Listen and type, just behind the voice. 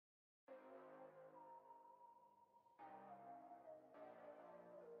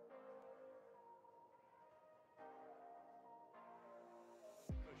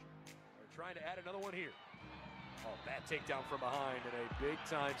trying to add another one here. Oh, bad takedown from behind in a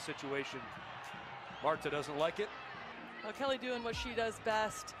big-time situation. Marta doesn't like it. Well, Kelly doing what she does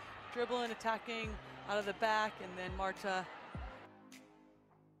best, dribbling, attacking out of the back, and then Marta.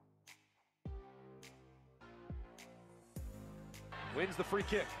 Wins the free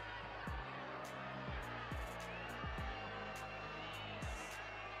kick.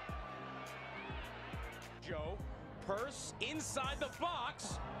 Joe, Purse inside the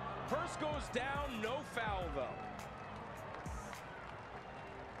box. Purse goes down, no foul though.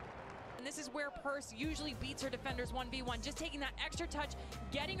 And this is where Purse usually beats her defenders 1v1, just taking that extra touch,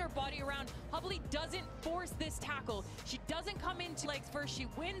 getting her body around. Hubley doesn't force this tackle. She doesn't come into legs first, she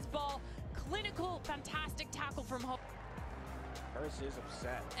wins ball. Clinical, fantastic tackle from Hubley. Purse is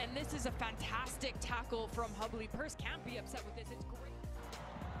upset. And this is a fantastic tackle from Hubley. Purse can't be upset with this, it's great.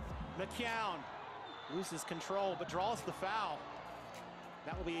 McCown loses control, but draws the foul.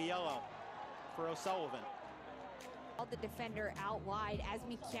 That will be a yellow for O'Sullivan. The defender out wide as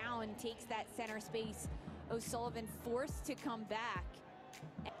McCown takes that center space. O'Sullivan forced to come back.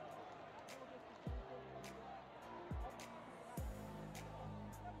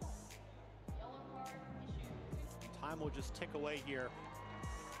 Time will just tick away here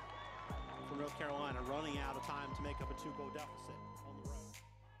for North Carolina, running out of time to make up a 2-goal deficit on the road.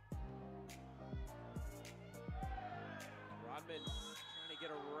 Rodman trying to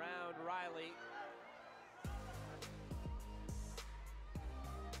get around Riley.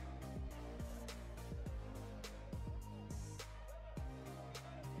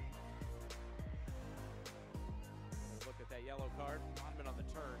 Look at that yellow card. Rodman on the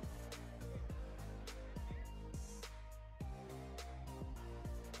turn.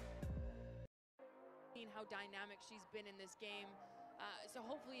 How dynamic she's been in this game. So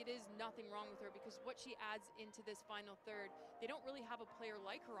hopefully it is nothing wrong with her, because what she adds into this final third, they don't really have a player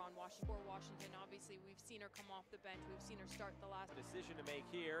like her on Washington. Obviously, we've seen her come off the bench. We've seen her start the last Decision to make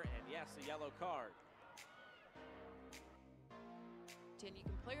here, and yes, a yellow card. You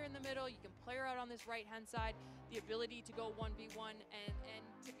can play her in the middle, you can play her out on this right-hand side, the ability to go 1v1 and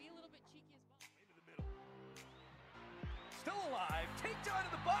to be a little bit cheeky as well. Into the middle. Still alive, takedown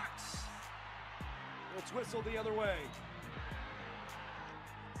in the box. It's whistled the other way.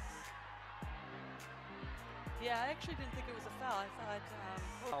 Yeah, I actually didn't think it was a foul. I thought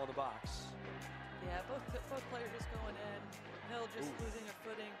Foul in the box. yeah, both players just going in. Hill just losing her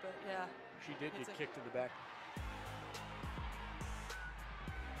footing, but yeah. She did get kicked in the back.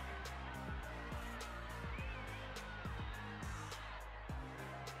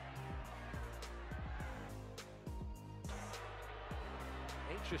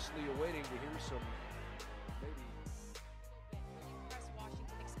 Anxiously awaiting to hear some maybe. Really press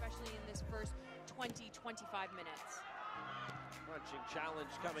Washington, especially in this first 20-25 minutes. Crunching challenge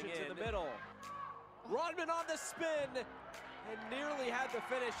coming in the middle. Rodman on the spin and nearly had the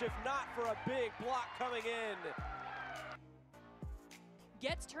finish, if not for a big block coming in.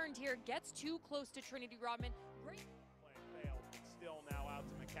 Gets turned here, gets too close to Trinity Rodman. Great. Play failed, but still now out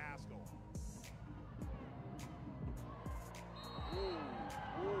to McCaskill.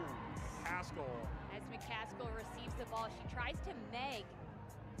 McCaskill. As McCaskill receives the ball, she tries to Meg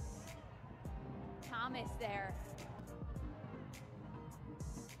Thomas there.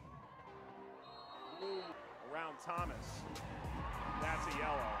 Around Thomas. That's a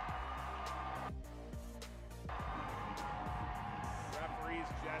yellow. Referee's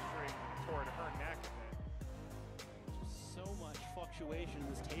gesturing toward her neck a bit. So much fluctuation in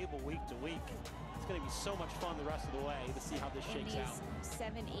this table week to week. It's going to be so much fun the rest of the way to see how this shakes out. In these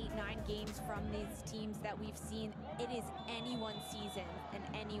 7, 8, 9 games from these teams that we've seen, it is anyone's season and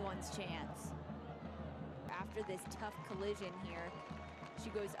anyone's chance. After this tough collision here, she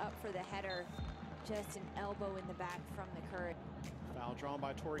goes up for the header. Just an elbow in the back from the Kerr. Foul drawn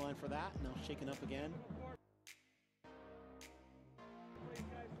by Tori line for that, and now shaken up again.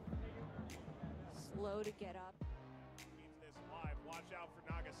 Slow to get up. Keeps this alive. Watch out for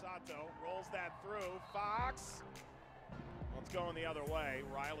Nagasato. Rolls that through. Fox. Let's go in the other way.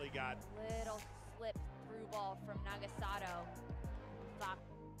 Riley got Little slip through ball from Nagasato. Fox.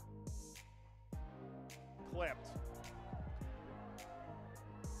 clipped.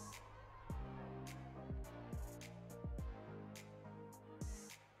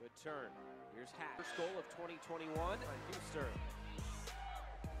 Good turn. Here's Hatch. First goal of 2021 on Houston.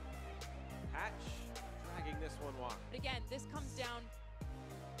 Hatch dragging this one wide. But again, this comes down.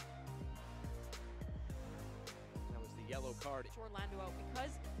 That was the yellow card. Orlando out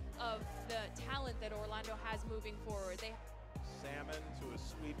because of the talent that Orlando has moving forward. They Salmon to a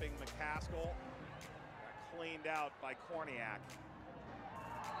sweeping McCaskill. Got cleaned out by Korniak.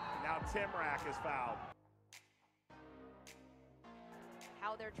 Now Timrak is fouled.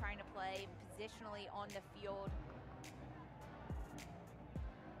 How they're trying to play positionally on the field.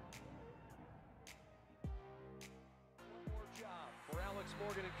 One more job for Alex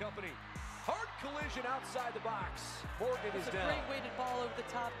Morgan and company. Hard collision outside the box. Morgan is down. It's a great weighted ball over the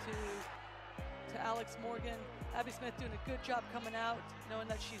top to Alex Morgan. Abby Smith doing a good job coming out, knowing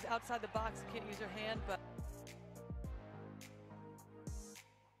that she's outside the box, can't use her hand, but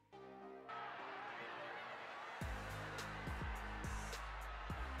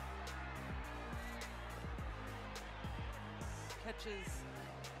catches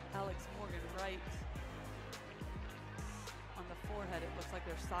Alex Morgan right on the forehead. It looks like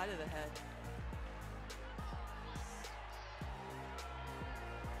their side of the head.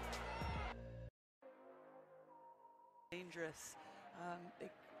 Dangerous. They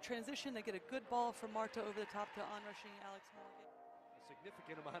transition, they get a good ball from Marta over the top to onrushing Alex Morgan. A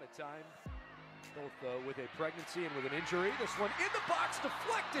significant amount of time, both with a pregnancy and with an injury. This one in the box,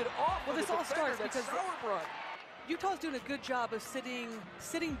 deflected off. Well, of this the all starts defender. because Sauerbrunn. Utah's doing a good job of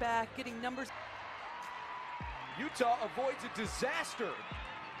sitting back, getting numbers. Utah avoids a disaster.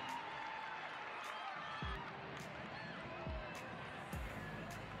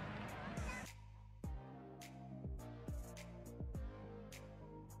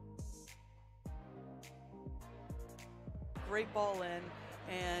 Great ball in,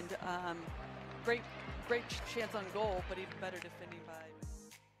 and great chance on goal, but even better defending by.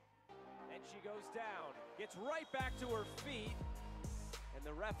 And she goes down, gets right back to her feet, and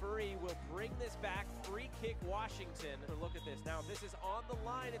the referee will bring this back. Free kick Washington. Look at this. Now, if this is on the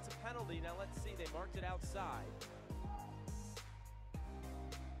line, it's a penalty. Now, let's see. They marked it outside.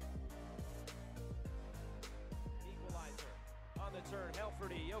 Equalizer on the turn.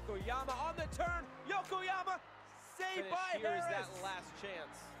 Helferty, Yokoyama on the turn. Yokoyama saved by Harris. Here's that last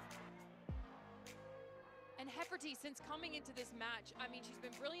chance. And Hefferty, since coming into this match, I mean, she's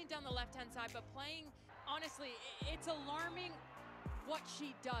been brilliant down the left-hand side, but playing, honestly, it's alarming what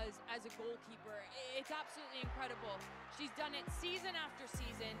she does as a goalkeeper. It's absolutely incredible. She's done it season after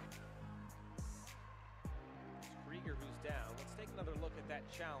season. It's Krieger who's down. Let's take another look at that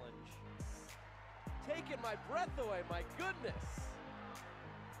challenge. Taking my breath away, my goodness.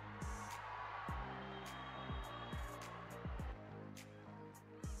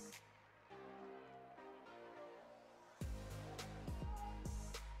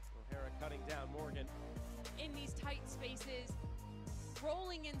 Cutting down Morgan. In these tight spaces,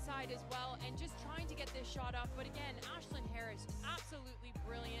 rolling inside as well, and just trying to get this shot up. But again, Ashlyn Harris, absolutely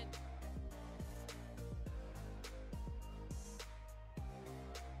brilliant.